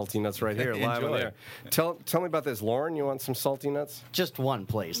Morgan's salty nuts right here, live on Enjoy. air. Tell me about this. Lauren, you want some salty nuts? Just one,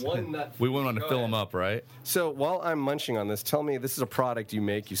 please. One nut. We went on to fill them up, right? So while I'm munching on this, tell me, this is a product you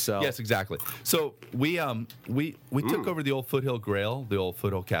make, you sell. Yes, exactly. So we took over the old Foothill Grail, the old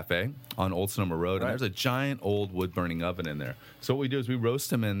Foothill Cafe on Old Sonoma Road, and there's a giant old wood burning oven in there. So what we do is we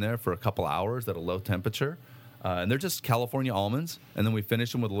roast them in there for a couple hours at a low temperature, and they're just California almonds, and then we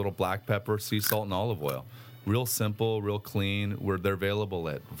finish them with a little black pepper, sea salt, and olive oil. Real simple, real clean. They're available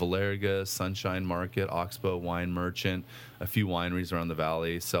at Valerga, Sunshine Market, Oxbow Wine Merchant. A few wineries around the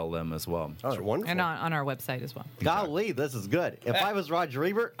valley sell them as well. Oh, wonderful. And on our website as well. Golly, this is good. If I was Roger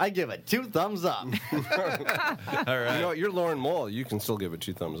Ebert, I'd give it 2 thumbs up. All right. You know, you're Lauren Moll. You can still give it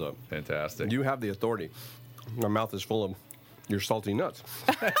 2 thumbs up. Fantastic. You have the authority. My mouth is full of your salty nuts.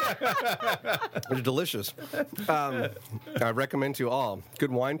 They're delicious. I recommend to all.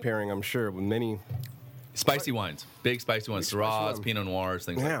 Good wine pairing, I'm sure, with many. Spicy wines. Big spicy ones. Big spicy Syrahs, wine. Pinot Noirs,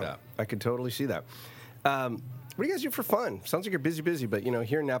 things like that. I could totally see that. What do you guys do for fun? Sounds like you're busy, but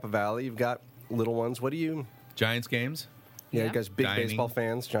here in Napa Valley, you've got little ones. What do you? Giants games. Yeah, you guys big Dining. baseball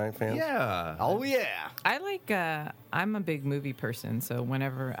fans, Giant fans? Yeah. Oh yeah. I like. I'm a big movie person, so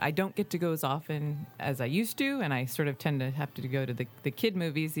whenever I don't get to go as often as I used to, and I sort of tend to have to go to the kid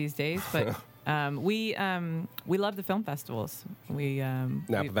movies these days. But we love the film festivals.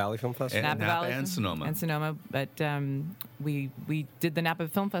 Napa Valley Film Festival? And Napa and Sonoma. And Sonoma, but we did the Napa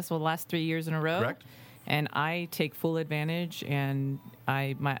Film Festival the last 3 years in a row. Correct. And I take full advantage, and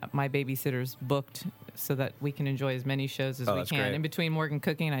my babysitter's booked so that we can enjoy as many shows as we that's can. great. In between Morgan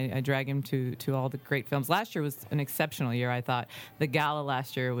cooking, I drag him to all the great films. Last year was an exceptional year, I thought. The gala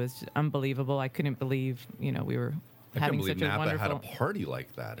last year was unbelievable. I couldn't believe, we were I can't having believe such a Napa wonderful... had a party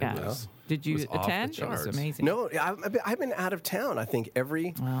like that. Yeah. It was, Did you it was off the attend? It was charts. amazing. No, I've been out of town. I think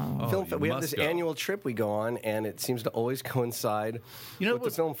every film you we have must this go. annual trip we go on, and it seems to always coincide with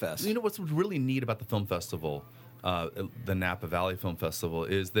the film fest. You know what's really neat about the film festival, the Napa Valley Film Festival,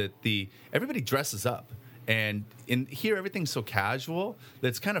 is that everybody dresses up. And in here, everything's so casual that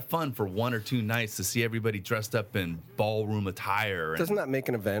it's kind of fun for 1 or 2 nights to see everybody dressed up in ballroom attire. Doesn't that make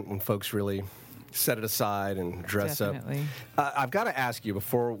an event when folks really set it aside and dress Definitely. up? I've got to ask you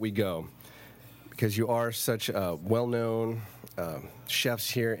before we go, because you are such well-known chefs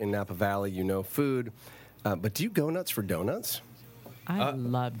here in Napa Valley, you know food, but do you go nuts for donuts? I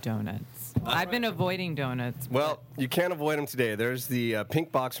love donuts. I've been avoiding donuts. Well, you can't avoid them today. There's the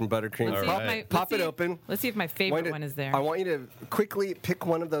pink box from Buttercream. Let's see if my- Pop let's it see- open. Let's see if my favorite one is there. I want you to quickly pick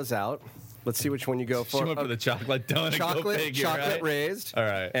one of those out. Let's see which one you go for. She went for the chocolate donut. Go chocolate, figure, chocolate right? raised. All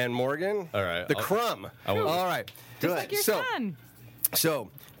right. And Morgan. All right. The crumb. I will- All right. Just Good. like your so, son. So,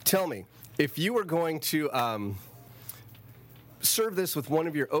 tell me, if you were going to serve this with one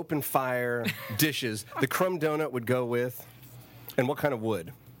of your open fire dishes, the crumb donut would go with, and what kind of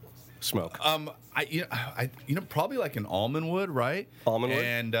wood? Smoke. Probably like an almond wood, right? Almond wood?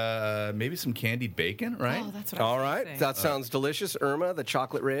 And maybe some candied bacon, right? Oh, that's what I All was gonna right. say. That sounds delicious. Irma, the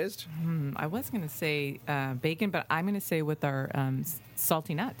chocolate raised. I was going to say bacon, but I'm going to say with our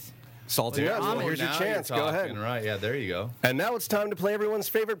salty nuts. Salty nuts. Well, here's your now chance. you're Go talking, ahead. Right, yeah, there you go. And now it's time to play everyone's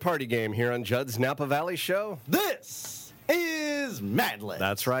favorite party game here on Judd's Napa Valley Show. This is Mad Libs.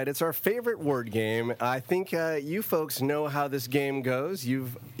 That's right. It's our favorite word game. I think you folks know how this game goes.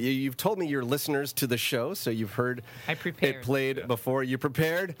 You've told me you're listeners to the show, so you've heard I prepared. it played before. You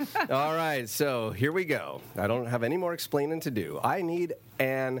prepared? All right. So here we go. I don't have any more explaining to do. I need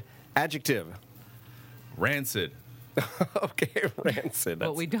an adjective. Rancid. Okay, rancid.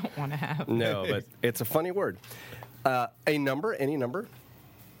 What we don't want to have. No, but it's a funny word. A number, any number?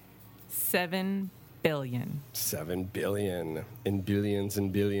 7 billion. 7 billion in billions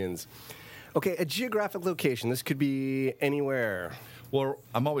and billions. Okay, a geographic location. This could be anywhere. Well,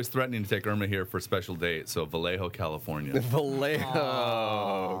 I'm always threatening to take Irma here for a special date, so Vallejo, California.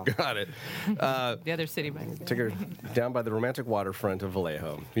 Vallejo. Got it. The other city by Take her down by the romantic waterfront of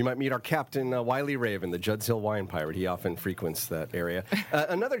Vallejo. You might meet our captain, Wiley Raven, the Judd's Hill wine pirate. He often frequents that area.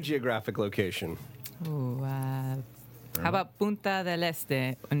 Another geographic location. Ooh, how about Punta del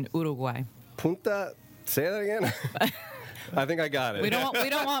Este in Uruguay? Punta. Say that again. I think I got it. We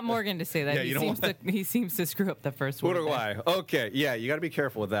don't want Morgan to say that. Yeah, you don't He seems to screw up the first word. Uruguay. Okay, yeah, you got to be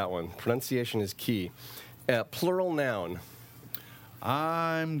careful with that one. Pronunciation is key. Plural noun.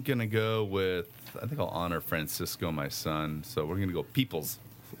 I'm going to go with, I think I'll honor Francisco, my son, so we're going to go peoples.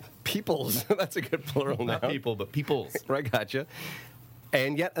 Peoples. That's a good plural noun. Not people, but peoples. Right, gotcha.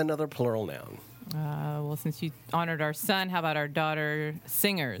 And yet another plural noun. Well, since you honored our son, how about our daughter,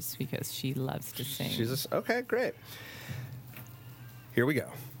 singers, because she loves to sing. Okay, great. Here we go.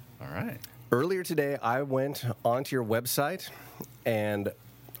 All right. Earlier today, I went onto your website and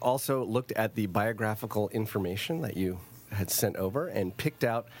also looked at the biographical information that you had sent over and picked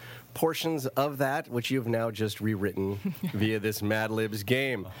out portions of that, which you've now just rewritten via this Mad Libs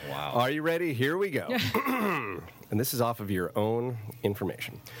game. Oh, wow. Are you ready? Here we go. And this is off of your own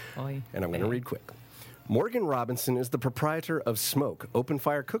information. Oy. And I'm going to read quick. Morgan Robinson is the proprietor of Smoke Open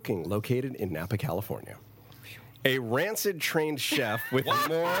Fire Cooking, located in Napa, California. A rancid-trained chef with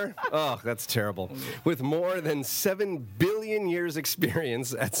that's terrible, with more than 7 billion years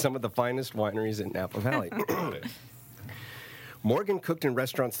experience at some of the finest wineries in Napa Valley. Morgan cooked in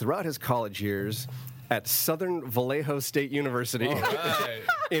restaurants throughout his college years at Southern Vallejo State University Right.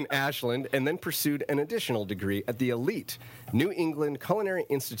 in Ashland, and then pursued an additional degree at the elite New England Culinary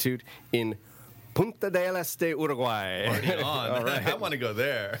Institute in Punta del Este, Uruguay. Already on. All right. I want to go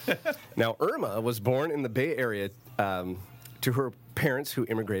there. Now, Irma was born in the Bay Area to her parents who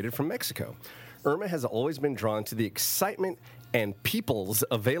immigrated from Mexico. Irma has always been drawn to the excitement and peoples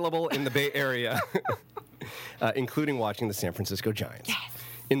available in the Bay Area, including watching the San Francisco Giants. Yes.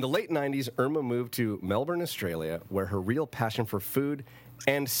 In the late 90s, Irma moved to Melbourne, Australia, where her real passion for food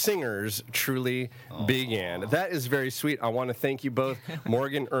and singers truly began. That is very sweet. I want to thank you both,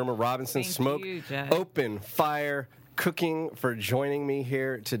 Morgan, Irma Robinson, Thank Smoke, you, Judd. Open Fire Cooking, for joining me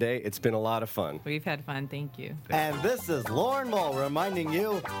here today. It's been a lot of fun. We've had fun. Thank you. And this is Lauren Mull reminding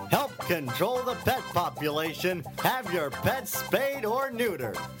you, help control the pet population. Have your pets spayed or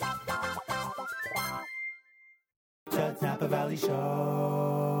neutered. Judd's Napa Valley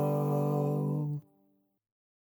Show.